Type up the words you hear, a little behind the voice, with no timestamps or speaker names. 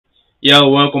Yo,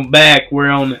 welcome back. We're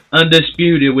on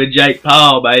Undisputed with Jake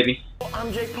Paul, baby.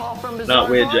 I'm Jake Paul from Not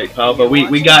with Jake Paul, but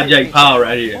we got Jake Paul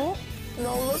right here.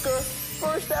 No looker,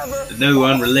 first ever. The new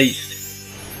unreleased.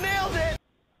 Nailed it.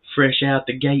 Fresh out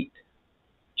the gate.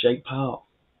 Jake Paul,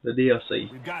 the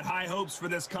DLC. We've got high hopes for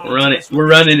this We're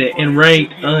running it in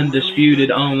ranked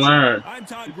Undisputed online. I'm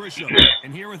Todd Grisham,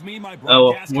 and here with me, my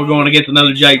Oh, we're going against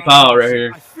another Jake Paul right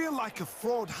here. I feel like a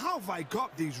fraud. How have I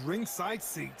got these ringside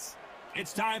seats?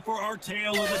 It's time for our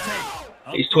tale of the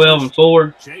tape. He's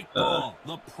 12-4. Jake Paul,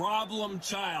 the problem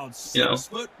child, You know, 6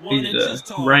 foot 1 inches he's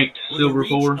tall, ranked with a silver reach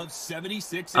 4. of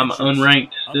 76 I'm inches. unranked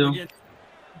Up still. against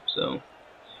So,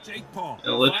 Jake Paul,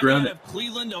 now let's run it. of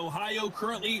Cleveland, Ohio,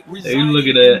 currently Hey, residing look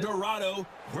at in that. Dorado,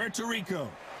 Puerto Rico.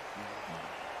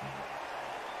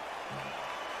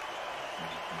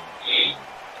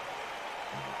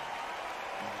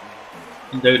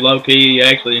 dude, low key,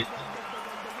 actually.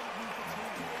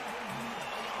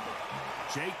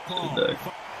 Jake Paul. The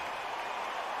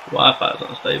Wi-Fi's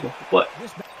unstable. What?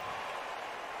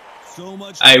 So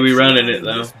much Hey, we running it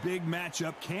though. this big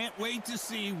matchup. Can't wait to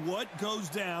see what goes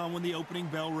down when the opening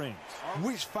bell rings.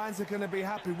 Which fans are going to be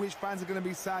happy? Which fans are going to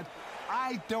be sad?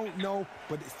 I don't know,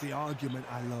 but it's the argument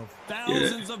I love.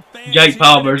 Thousands of fans Jake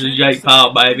Paul here versus in Jake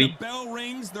Paul, When baby. the bell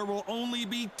rings, there will only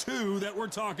be 2 that we're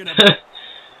talking about.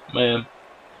 Man.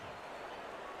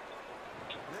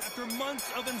 After months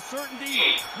of uncertainty,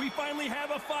 we finally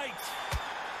have a fight.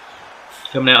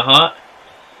 Coming out hot.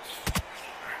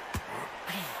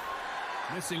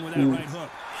 Missing with that right hook.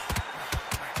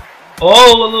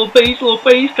 Oh, a little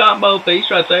piece, combo piece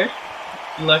right there.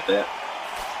 You like that?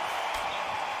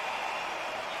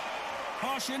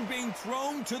 Caution being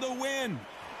thrown to the wind.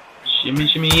 Shimmy,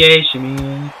 shimmy, yeah,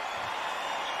 shimmy.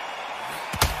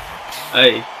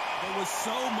 Hey. There was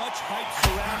so much hype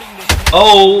surrounding this.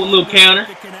 Oh, a little counter.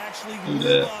 That can actually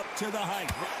Yeah. live up to the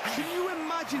hype. Can you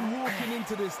imagine walking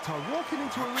into this town, walking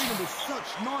into an arena with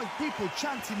such noise, people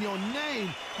chanting your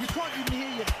name? You can't even hear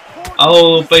your corner.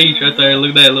 Oh, little piece right there. Look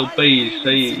at that little piece.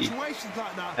 Hey.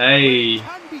 Hey.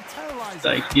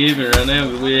 Thanksgiving right now.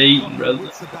 We're eating,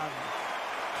 brother.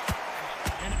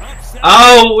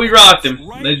 Oh, we rocked him.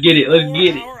 Let's get it. Let's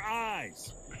get it.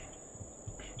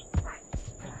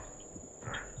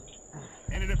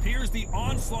 And it appears the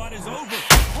onslaught is over.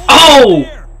 Oh!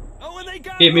 And they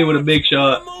got Hit me with a big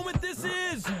shot. moment this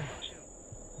is.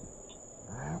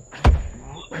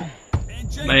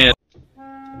 Man.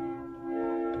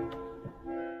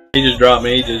 He just dropped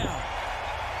me.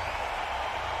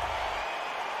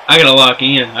 I gotta lock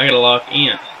in. I gotta lock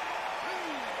in.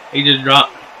 He just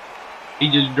dropped. He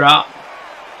just dropped.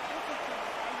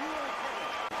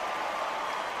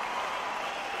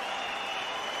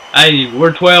 Hey,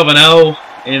 we're 12-0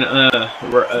 in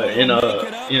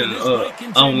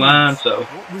online, so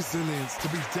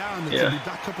yeah,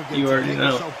 you already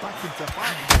know.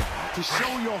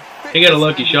 He got a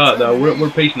lucky shot though. We're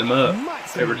piecing him up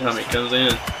every time he comes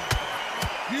in.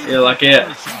 Yeah, like that,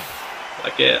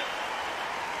 like that.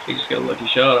 He just got a lucky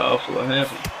shot off. So what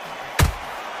happened?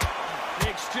 They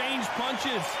exchange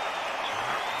punches.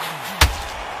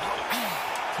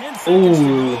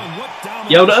 Ooh.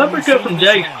 Yo, the uppercut from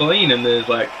Jake's clean and this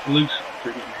like looks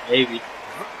freaking heavy.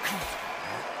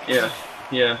 Yeah,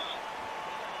 yeah.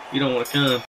 You don't want to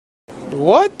come.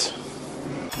 What?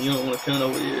 You don't want to come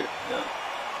over here. No.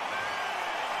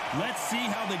 Let's see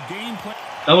how the game play.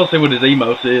 I'm gonna see what his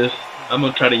emote is. I'm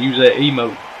gonna try to use that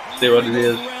emote. See what it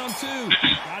is. Round 2.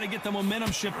 Gotta get the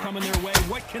momentum shift coming their way.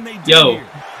 What can they do? Yo. Here?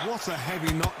 What a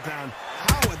heavy knockdown.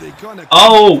 How are they gonna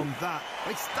Oh. come from that?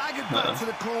 They staggered back to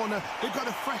the corner. They've got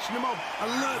to freshen them up,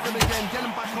 alert them again, get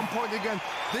them back on point again.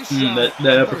 This shot,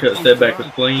 that uppercut step back was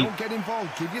clean. Don't get involved.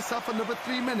 Give yourself another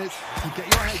 3 minutes to get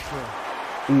your head clear.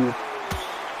 Ooh.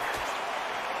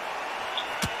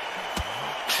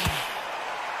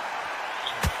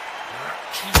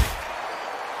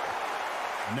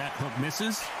 And that hook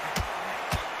misses.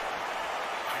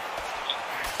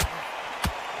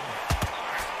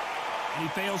 And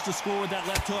he fails to score with that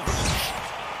left hook.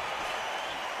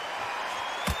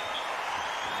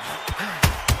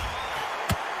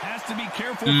 Has to be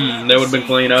careful. That would have been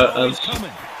clean.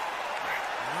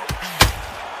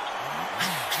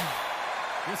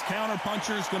 This counter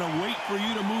puncher is going to wait for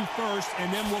you to move first,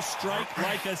 and then will strike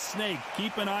like a snake.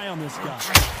 Keep an eye on this guy.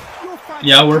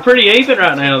 Yeah, we're pretty even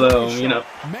right now, though. You know.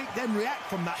 Make them react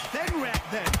from that, then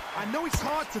react then. I know it's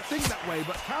hard to think that way,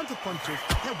 but counter punchers,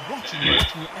 they're watching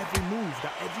every move,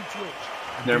 that every twitch.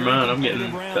 Never mind, I'm getting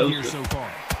here so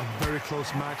far. A very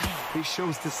close match. It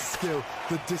shows the skill,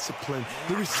 the discipline,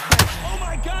 the respect. Oh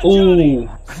my God, Ooh,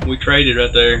 we traded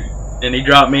right there, and he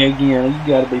dropped me again. You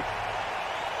gotta be.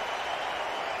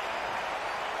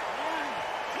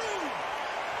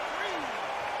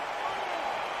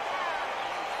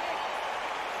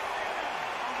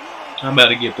 I'm about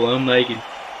to get plumb naked.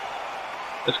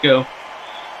 Let's go.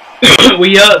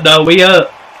 We up, though. We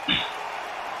up.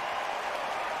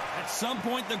 At some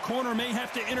point, the corner may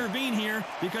have to intervene here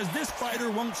because this fighter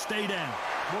won't stay down.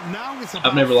 Well, now it's about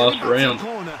I've never lost a getting back round. to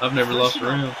the corner, I've never lost a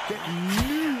round. Get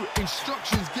new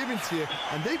instructions given to you,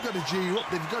 and they've got to G you up.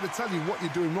 They've got to tell you what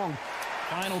you're doing wrong.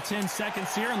 Final 10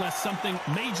 seconds here, unless something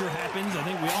major happens. I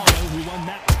think we all know who won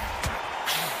that one.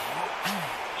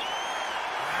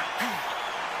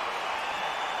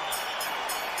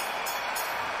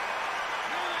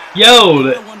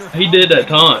 Yo, he did that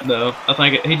taunt, though. I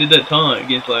think he did that taunt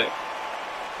against, like,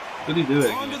 what did he do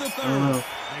it On to the against? I third. don't know.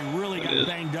 They really got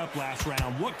banged up last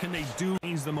round. What can they do to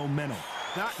change the momentum?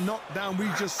 That knockdown we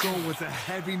just saw was a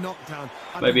heavy knockdown.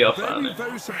 I'm Maybe I'll find it.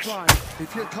 very surprised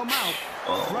if he'll come out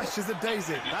fresh as a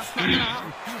daisy. That's not gonna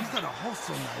happen. He's got a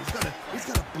hustle now. He's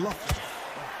got a bluff.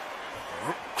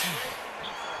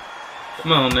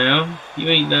 Come on now, you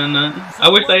ain't done nothing. I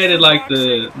wish they had like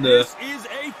the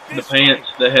pants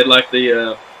that had like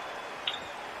the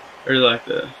or like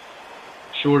the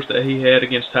shorts that he had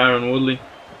against Tyron Woodley.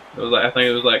 It was like, I think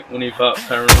it was like when he fought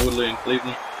Tyron Woodley in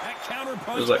Cleveland.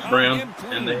 It was like brown,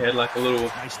 and they had like a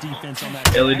little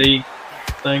LED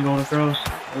thing going across.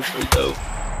 That was pretty dope.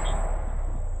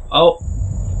 Oh,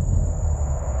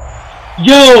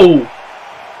 yo,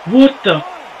 what the?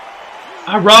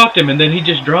 I rocked him, and then he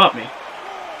just dropped me.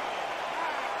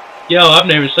 Yo, I've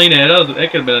never seen that.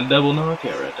 That could have been a double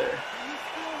knockout right there.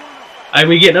 Hey,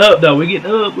 we getting up though. We getting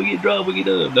up. We get dropped. We get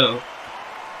up though.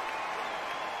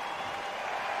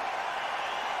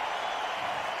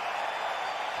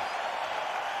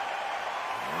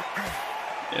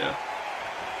 Yeah.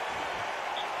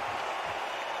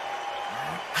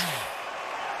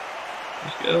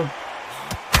 Let's go.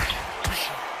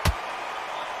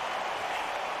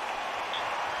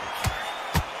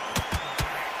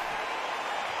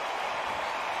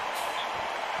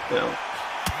 Yeah.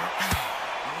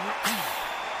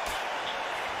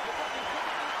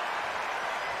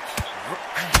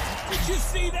 Did you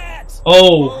see that?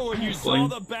 Oh, and you saw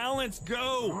the balance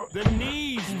go. The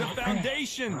knees, the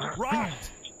foundation,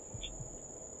 rocked.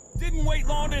 Didn't wait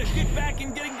long to get back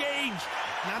and get engaged.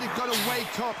 Now they've got to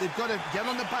wake up. They've got to get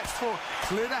on the back foot,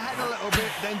 clear the head a little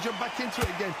bit, then jump back into it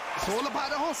again. It's all about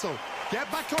the hustle. Get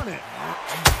back on it.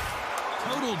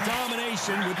 Total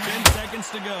domination with 10 seconds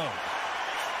to go.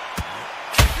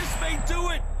 This may do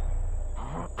it.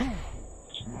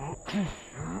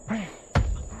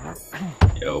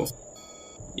 Yo.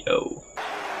 Yo.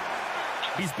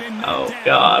 He's been Oh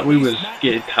God, we was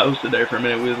getting toasted there for a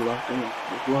minute. We was locked in.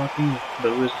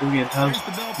 But we was still getting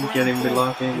toasted. You can't even be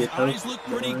locked in and get toasted. Eyes look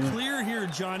pretty clear here,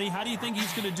 Johnny. How do you think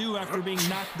he's going to do after being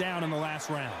knocked down in the last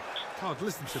round? God,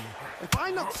 listen to me. If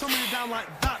I knock somebody down like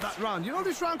that round, you know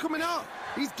this round coming out?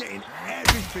 He's getting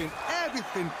everything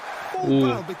full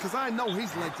well, because I know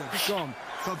his legs are gone.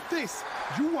 So this,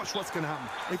 you watch what's going to happen.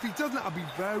 If he doesn't, I'll be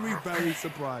very, very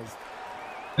surprised.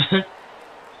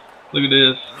 Look at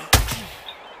this.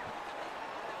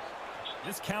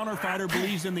 This counter fighter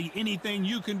believes in the anything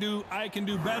you can do, I can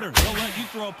do better. They'll let you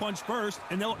throw a punch first,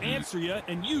 and they'll answer you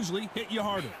and usually hit you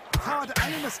harder. Hard,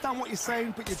 I understand what you're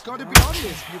saying, but you've got to be on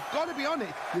this. You've got to be on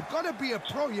it. You've got to be a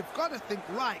pro. You've got to think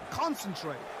right.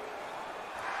 Concentrate.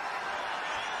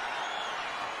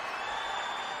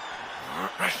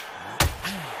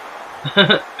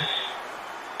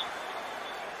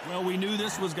 Well, we knew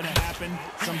this was going to happen.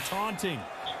 Some taunting.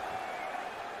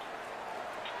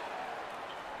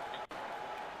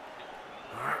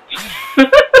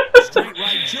 Straight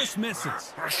right just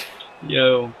misses.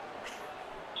 Yo.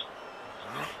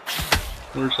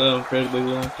 We're so incredibly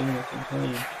locked in, I can tell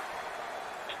you.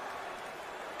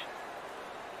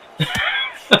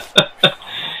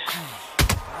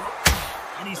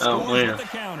 And he scores with the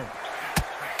counter.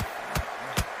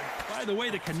 By the way,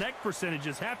 the connect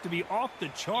percentages have to be off the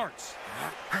charts.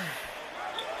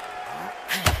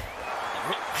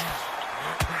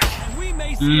 And we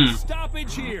may see a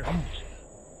stoppage here.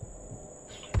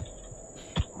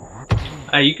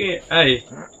 Hey, you can't. Hey.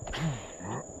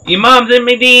 Your mom's in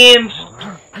me DMs.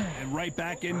 And right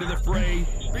back into the fray.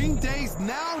 Bing Days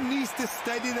now needs to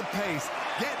steady the pace.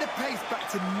 Get the pace back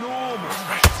to normal.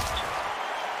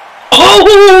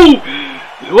 Oh!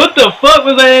 What the fuck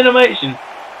was that animation?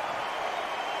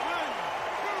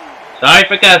 Sorry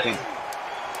for cussing.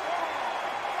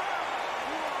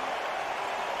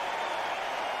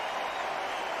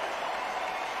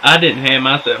 I didn't have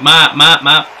myself. My.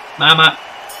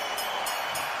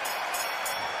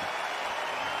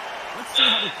 Let's see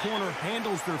how the corner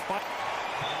handles their fight.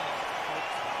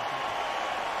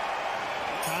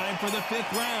 Time for the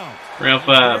 5th round. Round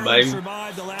 5, Barely baby.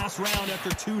 survived the last round after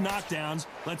 2 knockdowns.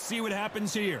 Let's see what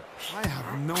happens here. I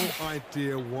have no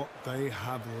idea what they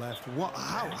have left.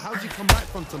 How do you come back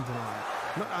from something like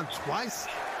that? Not and twice?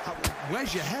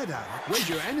 Where's your head at? Where's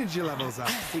your energy levels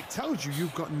at? It tells you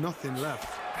you've got nothing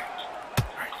left.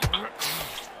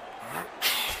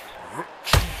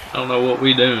 I don't know what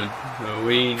we doing. No,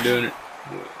 we ain't doing it.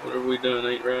 Whatever we doing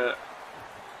ain't right.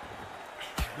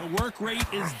 The work rate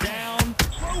is down.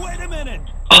 Oh, wait a minute.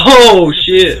 Oh,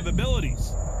 shit. Defensive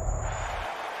abilities.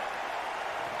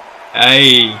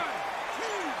 Hey.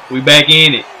 We back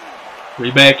in it.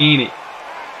 We back in it.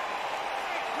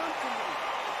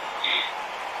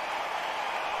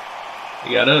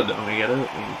 He got up, though. He got up.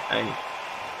 Hey.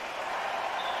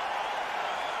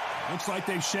 Looks like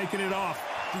they've shaken it off.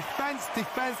 Defense is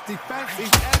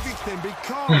everything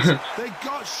because they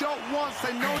got shot once.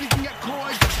 They know they can get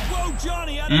caught. Whoa,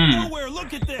 Johnny, out of nowhere.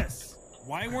 Look at this.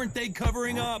 Why weren't they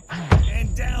covering up?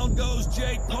 And down goes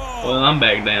Jake Paul. Well, I'm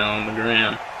back down on the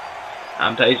ground.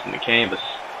 I'm tasting the canvas.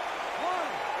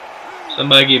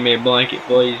 Somebody give me a blanket,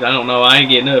 please. I don't know. I ain't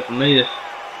getting up from this.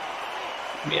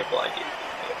 Give me a blanket.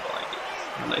 Give me a blanket.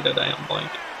 I need a damn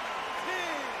blanket.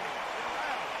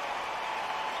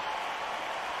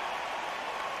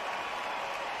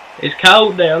 It's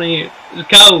cold down here. It's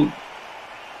cold. It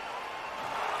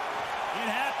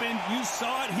happened. You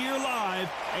saw it here live.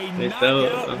 A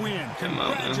knockout win.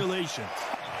 Congratulations.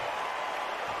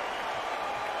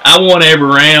 I won every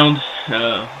round.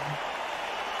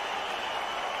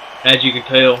 As you can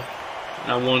tell,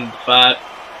 I won the fight.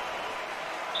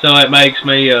 So it makes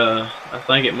me, I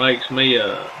think it makes me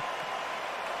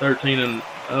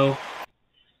 13-0.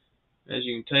 As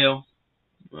you can tell.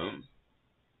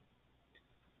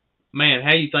 Man,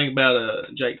 how do you think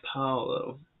about Jake Paul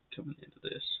though coming into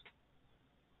this?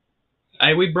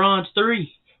 Hey, we bronze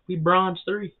 3. We bronze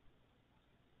 3.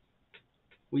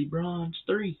 We bronze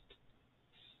 3.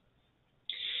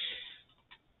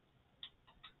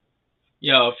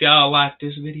 Yo, if y'all like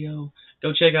this video,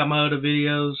 go check out my other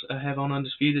videos I have on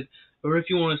Undisputed. Or if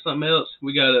you wanted something else,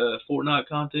 we got Fortnite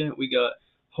content. We got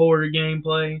horror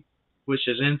gameplay, which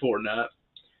is in Fortnite.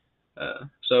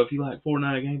 So if you like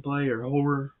Fortnite gameplay or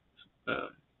horror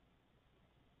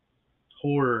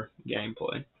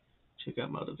gameplay, check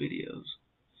out my other videos.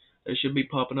 They should be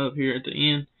popping up here at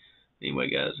the end. Anyway,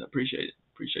 guys, I appreciate it.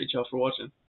 Appreciate y'all for watching.